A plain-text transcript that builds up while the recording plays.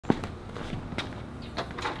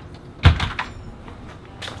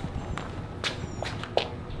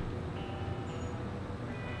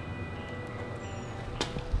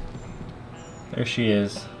Here she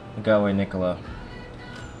is, the Gotway Nikola.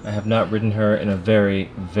 I have not ridden her in a very,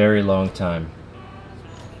 very long time.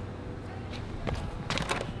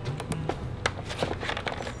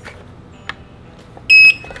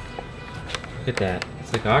 Look at that,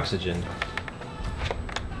 it's like oxygen.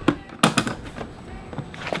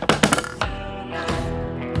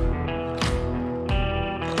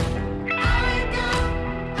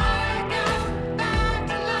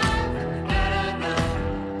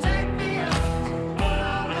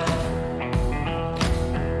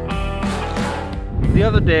 The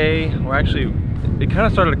other day, or actually, it kind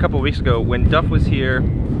of started a couple weeks ago when Duff was here.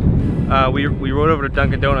 We rode over to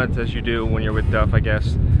Dunkin' Donuts, as you do when you're with Duff, I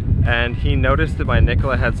guess. And he noticed that my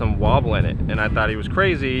Nikola had some wobble in it, and I thought he was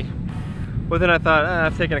crazy. But then I thought,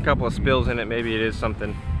 I've taken a couple of spills in it, maybe it is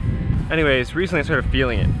something. Anyways, recently I started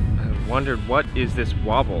feeling it. I wondered, what is this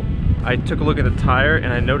wobble? I took a look at the tire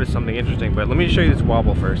and I noticed something interesting, but let me show you this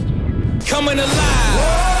wobble first. Coming alive!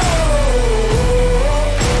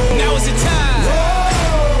 Now is the time!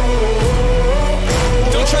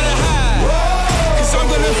 Don't try to hide, 'cause I'm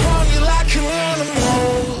gonna hold you like an animal.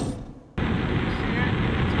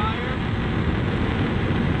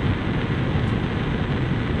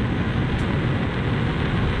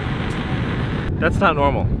 That's not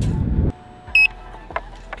normal.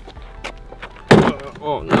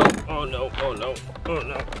 Oh no, oh no, oh no, oh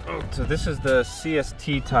no. Oh. So this is the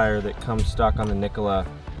CST tire that comes stock on the Nikola,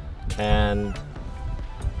 and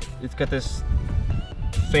it's got this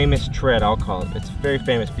famous tread, I'll call it. It's very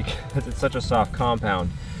famous because it's such a soft compound,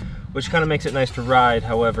 which kind of makes it nice to ride.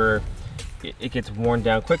 However, it gets worn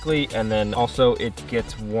down quickly, and then also it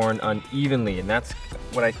gets worn unevenly, and that's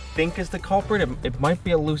what I think is the culprit. It might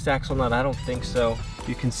be a loose axle nut, I don't think so.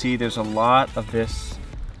 You can see there's a lot of this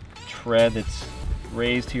tread that's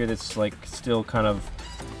raised here that's like still kind of,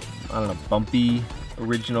 I don't know, bumpy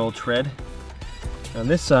original tread. On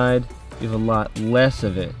this side, you have a lot less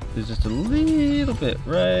of it. There's just a little bit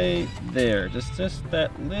right there, just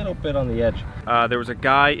that little bit on the edge. There was a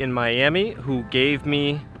guy in Miami who gave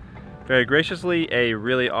me very graciously a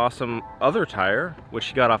really awesome other tire, which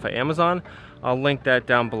he got off of Amazon. I'll link that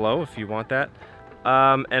down below if you want that.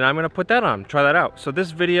 And I'm gonna put that on, try that out. So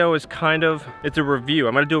this video is kind of, it's a review.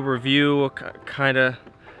 I'm gonna do a review, kind of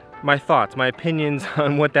my thoughts, my opinions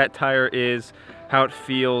on what that tire is, how it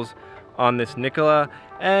feels on this Nikola,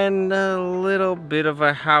 and a little bit of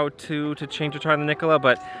a how-to to change a tire on the Nikola,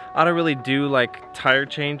 but I don't really do like tire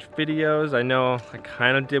change videos. I know I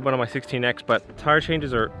kind of did one on my 16X, but tire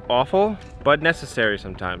changes are awful, but necessary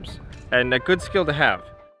sometimes, and a good skill to have.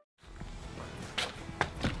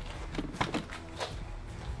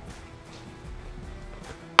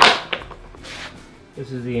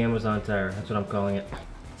 This is the Amazon tire, that's what I'm calling it.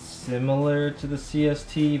 Similar to the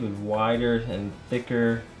CST, but wider and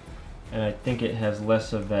thicker. And I think it has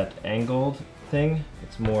less of that angled thing.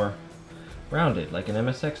 It's more rounded, like an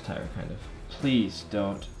MSX tire, kind of. Please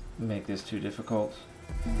don't make this too difficult.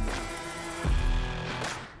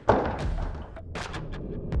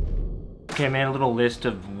 Okay, I made a little list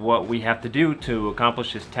of what we have to do to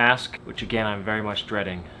accomplish this task, which again, I'm very much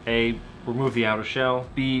dreading. A, remove the outer shell.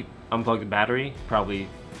 B, unplug the battery. Probably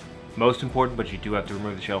most important, but you do have to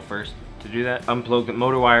remove the shell first. To do that, unplug the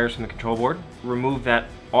motor wires from the control board, remove that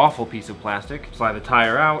awful piece of plastic, slide the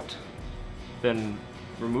tire out, then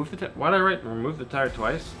remove the tire. Why did I write remove the tire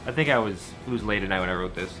twice? I think it was late at night when I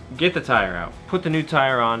wrote this. Get the tire out, put the new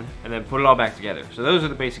tire on, and then put it all back together. So those are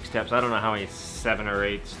the basic steps. I don't know how many 7 or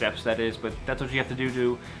 8 steps that is, but that's what you have to do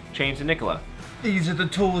to change the Nikola. These are the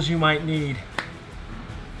tools you might need.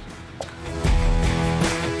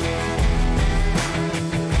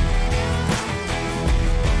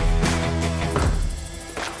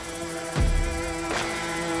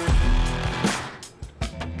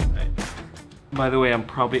 By the way, I'm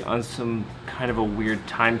probably on some kind of a weird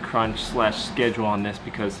time crunch / schedule on this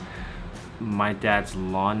because my dad's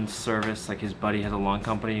lawn service, like his buddy has a lawn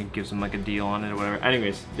company, gives him like a deal on it or whatever.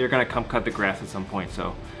 Anyways, they're gonna come cut the grass at some point,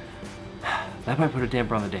 so that might put a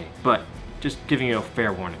damper on the day, but just giving you a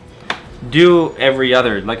fair warning. Do every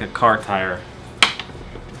other, like a car tire.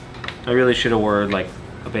 I really should have worn like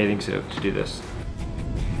a bathing suit to do this.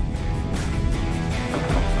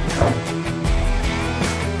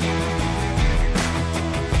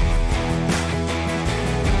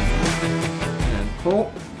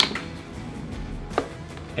 Pull.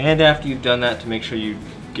 And after you've done that, to make sure you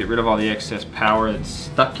get rid of all the excess power that's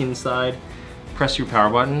stuck inside, press your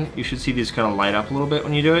power button. You should see these kind of light up a little bit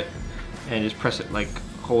when you do it, and just press it, like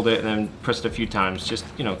hold it and then press it a few times, just,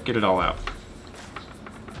 you know, get it all out.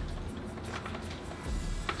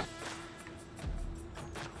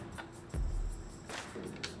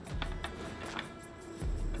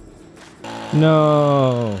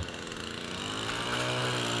 No.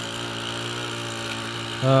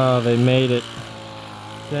 Oh, they made it.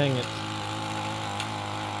 Dang it.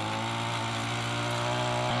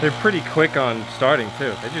 They're pretty quick on starting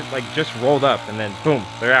too. They just rolled up and then boom,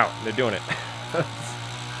 they're out. They're doing it.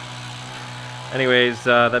 Anyways,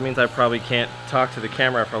 that means I probably can't talk to the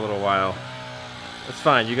camera for a little while. It's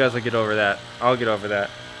fine, you guys will get over that. I'll get over that.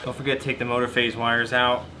 Don't forget to take the motor phase wires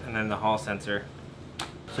out and then the Hall sensor.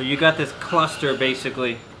 So you got this cluster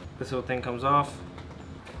basically. This little thing comes off.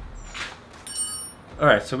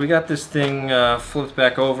 Alright, so we got this thing flipped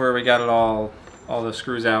back over. We got it all the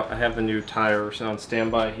screws out. I have the new tire on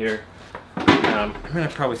standby here. I'm gonna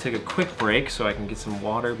probably take a quick break so I can get some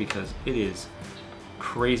water because it is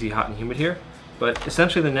crazy hot and humid here. But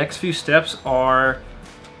essentially the next few steps are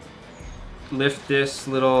lift this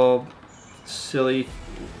little silly,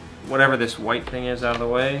 whatever this white thing is, out of the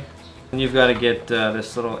way. And you've got to get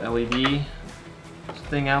this little LED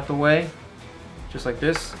thing out the way, just like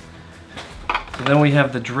this. So then we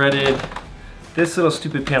have the dreaded, this little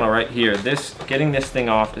stupid panel right here. Getting this thing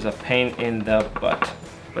off is a pain in the butt.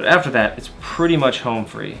 But after that, it's pretty much home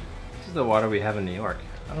free. This is the water we have in New York.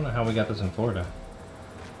 I don't know how we got this in Florida,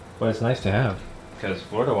 but it's nice to have because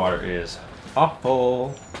Florida water is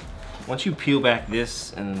awful. Once you peel back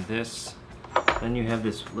this and this, then you have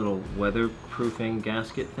this little weatherproofing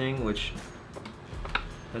gasket thing, which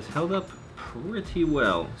has held up pretty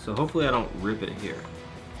well. So hopefully I don't rip it here.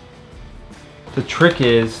 The trick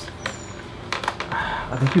is,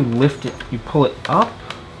 I think you lift it, you pull it up.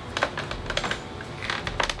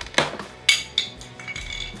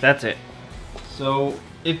 That's it. So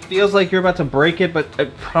it feels like you're about to break it, but I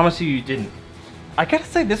promise you didn't. I gotta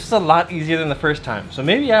say, this is a lot easier than the first time. So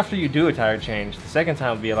maybe after you do a tire change, the second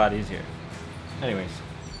time will be a lot easier. Anyways.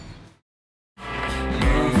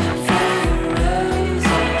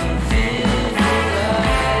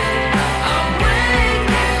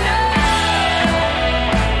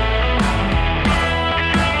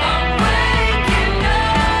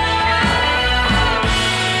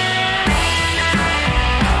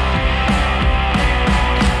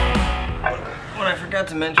 What I forgot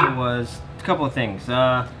to mention was a couple of things.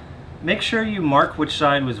 Make sure you mark which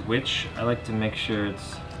side was which. I like to make sure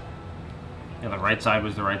it's, you know, the right side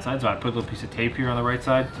was the right side. So I put a little piece of tape here on the right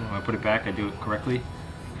side. So when I put it back, I do it correctly.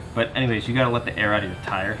 But anyways, you gotta let the air out of your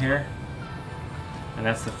tire here. And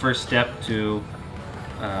that's the first step to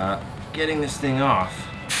getting this thing off.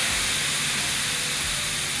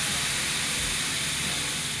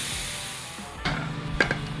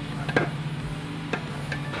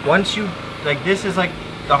 Once you, like, this is like,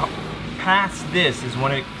 past this is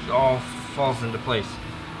when it all falls into place.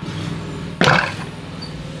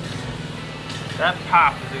 That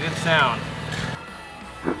pop is a good sound.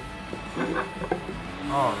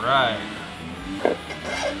 All right.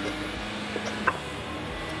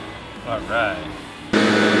 All right.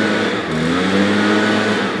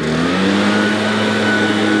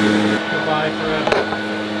 Goodbye forever.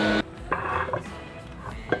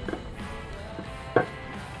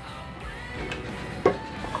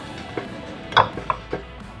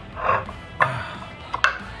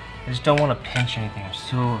 I just don't want to pinch anything. I'm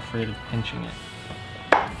so afraid of pinching it.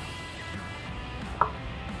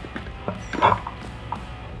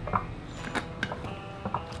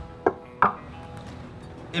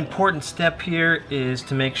 Important step here is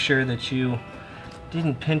to make sure that you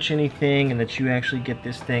didn't pinch anything and that you actually get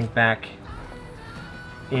this thing back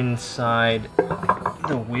inside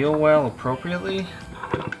the wheel well appropriately.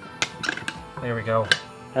 There we go.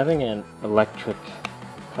 Having an electric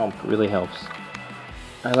pump really helps.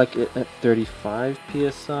 I like it at 35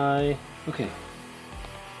 psi. Okay.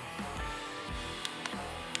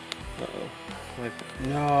 Uh-oh.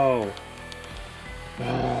 No.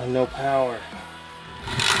 Oh, no power.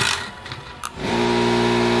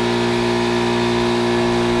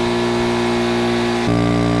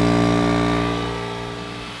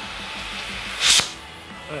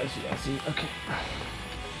 I see. Okay.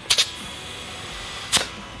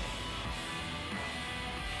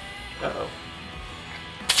 Uh-oh.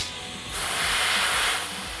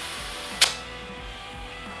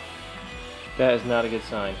 That is not a good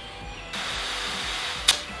sign.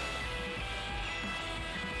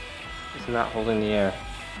 It's not holding the air.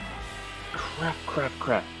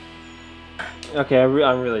 Crap. Okay,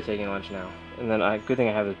 I'm really taking lunch now. And then good thing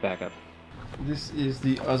I have this backup. This is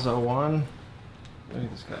the Uzawan. Look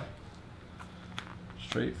at this guy.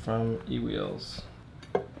 Straight from eWheels.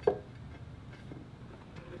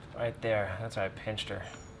 Right there. That's why I pinched her.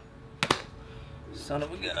 Son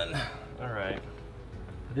of a gun. Alright.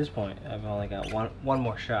 At this point, I've only got one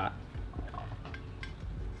more shot.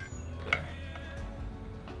 There.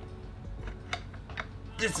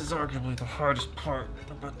 This is arguably the hardest part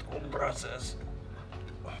about the whole process.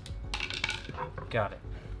 Got it.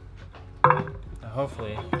 Now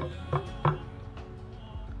hopefully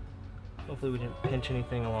we didn't pinch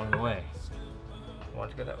anything along the way. I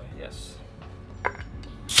want it to go that way, yes.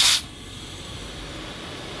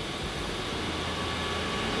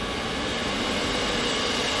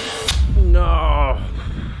 No!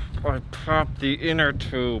 I popped the inner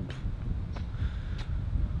tube.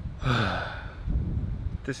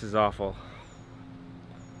 This is awful.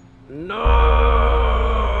 No!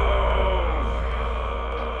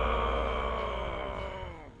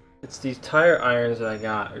 It's these tire irons that I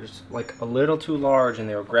got are just like a little too large and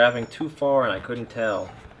they were grabbing too far and I couldn't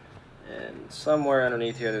tell. And somewhere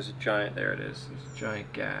underneath here there's a giant, there it is, there's a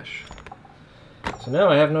giant gash. So now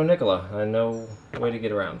I have no Nikola and no way to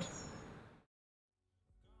get around.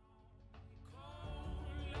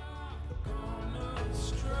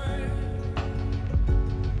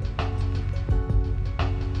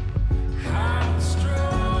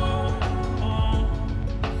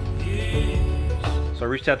 So I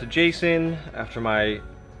reached out to Jason after my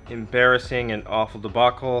embarrassing and awful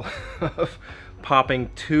debacle of popping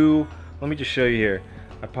two. Let me just show you here.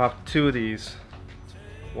 I popped two of these.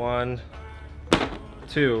 1,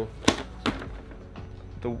 2.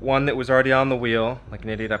 The one that was already on the wheel, like an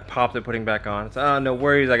idiot, I popped it putting back on. It's, oh, no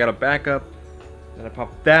worries, I got a backup. And I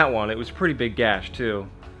popped that one. It was a pretty big gash too.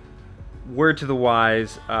 Word to the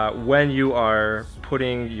wise, when you are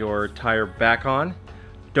putting your tire back on,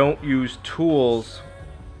 don't use tools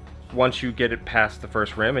once you get it past the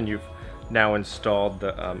first rim and you've now installed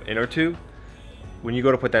the inner tube. When you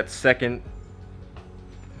go to put that second,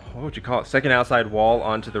 what would you call it, second outside wall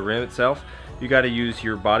onto the rim itself, you got to use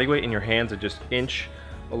your body weight and your hands to just inch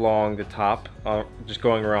along the top, just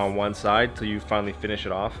going around one side till you finally finish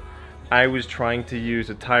it off. I was trying to use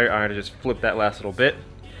a tire iron to just flip that last little bit,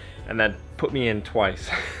 and that put me in twice.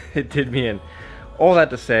 It did me in. All that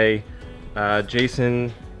to say,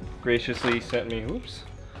 Jason graciously sent me,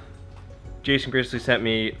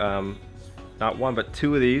 not one but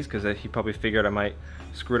two of these because he probably figured I might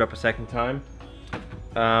screw it up a second time.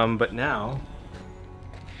 But now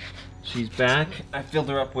she's back. I filled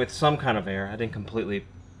her up with some kind of air. I didn't completely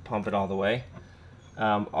pump it all the way.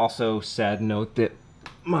 Also, sad note that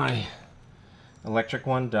my electric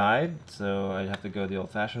one died, so I'd have to go the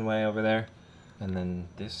old-fashioned way over there. And then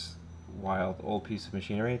this wild old piece of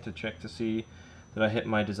machinery to check to see that I hit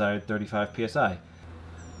my desired 35 psi.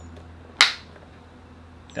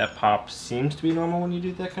 That pop seems to be normal when you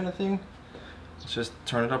do that kind of thing. Let's just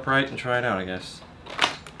turn it up right and try it out, I guess.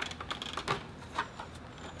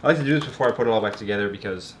 I like to do this before I put it all back together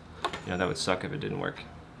because, you know, that would suck if it didn't work.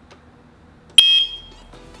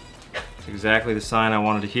 It's exactly the sign I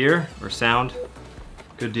wanted to hear, or sound.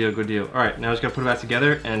 Good deal, good deal. All right, now I just gotta put it back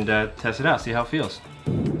together and test it out, see how it feels.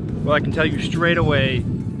 Well, I can tell you straight away,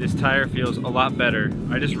 this tire feels a lot better.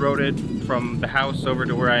 I just rode it from the house over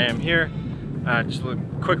to where I am here. Just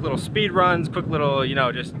quick little speed runs, quick little, you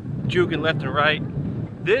know, just juking left and right.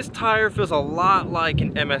 This tire feels a lot like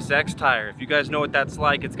an MSX tire. If you guys know what that's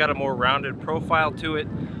like, it's got a more rounded profile to it.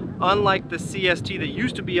 Unlike the CST that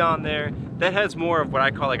used to be on there, that has more of what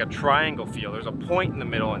I call like a triangle feel. There's a point in the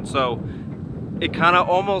middle, and so it kind of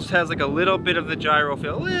almost has like a little bit of the gyro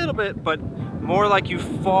feel, a little bit, but more like you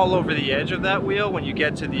fall over the edge of that wheel when you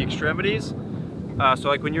get to the extremities. So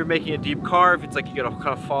like when you're making a deep carve, it's like you gotta kind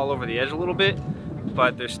of fall over the edge a little bit,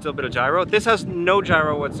 but there's still a bit of gyro. This has no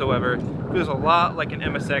gyro whatsoever. It feels a lot like an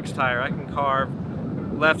MSX tire. I can carve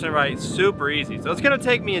left and right super easy. So it's gonna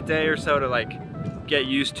take me a day or so to like get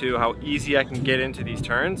used to how easy I can get into these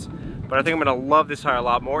turns. But I think I'm gonna love this tire a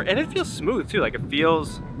lot more. And it feels smooth too. Like it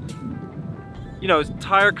feels, you know,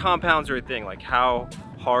 tire compounds are a thing. Like how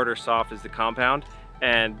hard or soft is the compound.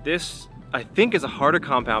 And this, I think, is a harder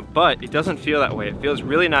compound, but it doesn't feel that way. It feels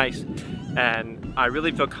really nice, and I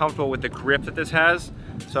really feel comfortable with the grip that this has.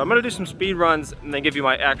 So I'm gonna do some speed runs and then give you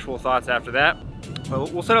my actual thoughts after that.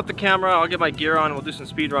 We'll set up the camera, I'll get my gear on, and we'll do some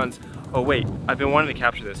speed runs. Oh wait, I've been wanting to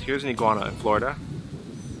capture this. Here's an iguana in Florida.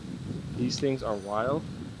 These things are wild.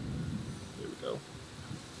 Here we go.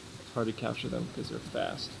 It's hard to capture them because they're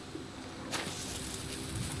fast.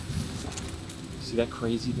 See that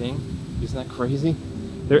crazy thing? Isn't that crazy?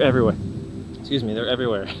 They're everywhere. Excuse me, they're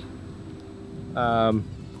everywhere. When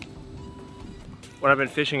I've been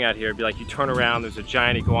fishing out here, it'd be like you turn around, there's a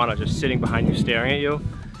giant iguana just sitting behind you staring at you.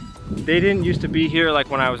 They didn't used to be here like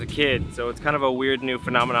when I was a kid, so it's kind of a weird new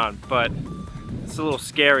phenomenon, but it's a little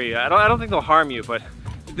scary. I don't think they'll harm you, but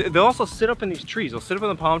they'll also sit up in these trees. They'll sit up in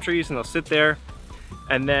the palm trees and they'll sit there,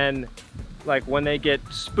 and then like when they get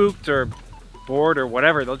spooked or board or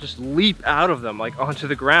whatever, they'll just leap out of them like onto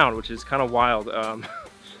the ground, which is kind of wild.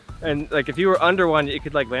 And like if you were under one, it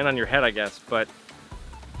could like land on your head, I guess. But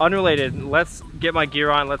unrelated, let's get my gear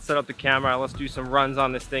on, let's set up the camera, let's do some runs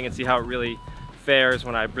on this thing and see how it really fares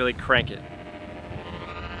when I really crank it.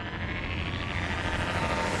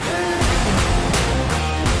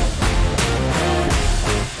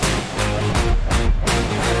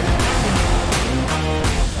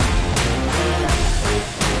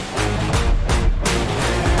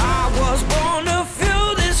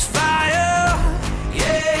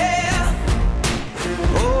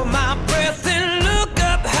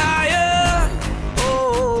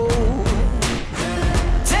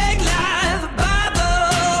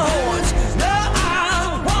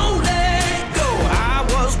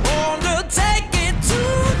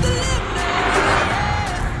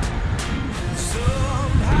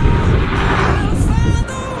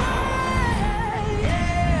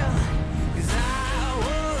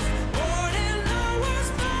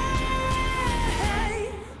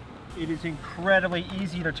 It is incredibly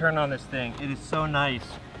easy to turn on this thing. It is so nice.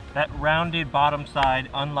 That rounded bottom side,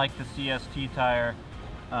 unlike the CST tire,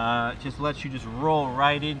 just lets you just roll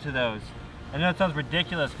right into those. I know it sounds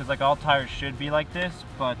ridiculous because like all tires should be like this,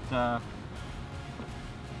 but I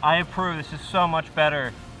approve. This is so much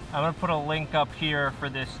better. I'm gonna put a link up here for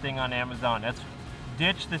this thing on Amazon.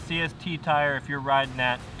 Ditch the CST tire if you're riding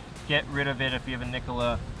that. Get rid of it if you have a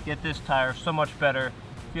Nikola. Get this tire, so much better.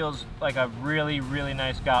 Feels like a really, really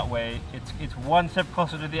nice Gotway. It's one step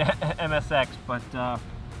closer to the MSX, but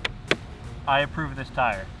I approve of this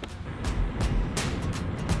tire.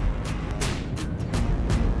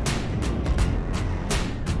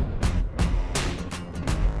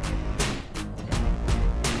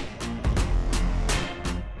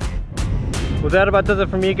 Well, that about does it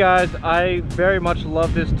for me, guys. I very much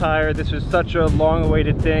love this tire. This is such a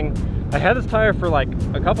long-awaited thing. I had this tire for like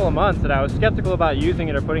a couple of months and I was skeptical about using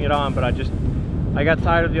it or putting it on, but I got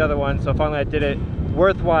tired of the other one, so finally I did it.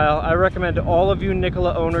 Worthwhile. I recommend to all of you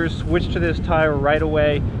Nikola owners switch to this tire right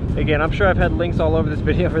away. Again, I'm sure I've had links all over this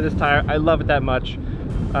video for this tire. I love it that much.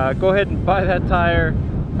 Go ahead and buy that tire.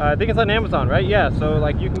 I think it's on Amazon, right? Yeah, so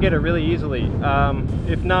like you can get it really easily.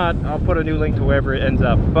 If not, I'll put a new link to wherever it ends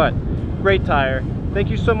up. But great tire. Thank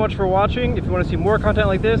you so much for watching. If you want to see more content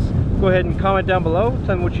like this, go ahead and comment down below.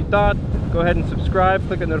 Tell me what you thought. Go ahead and subscribe,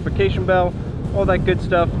 click the notification bell, all that good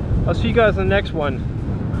stuff. I'll see you guys in the next one.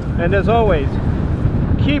 And as always,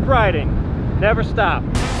 keep riding, never stop.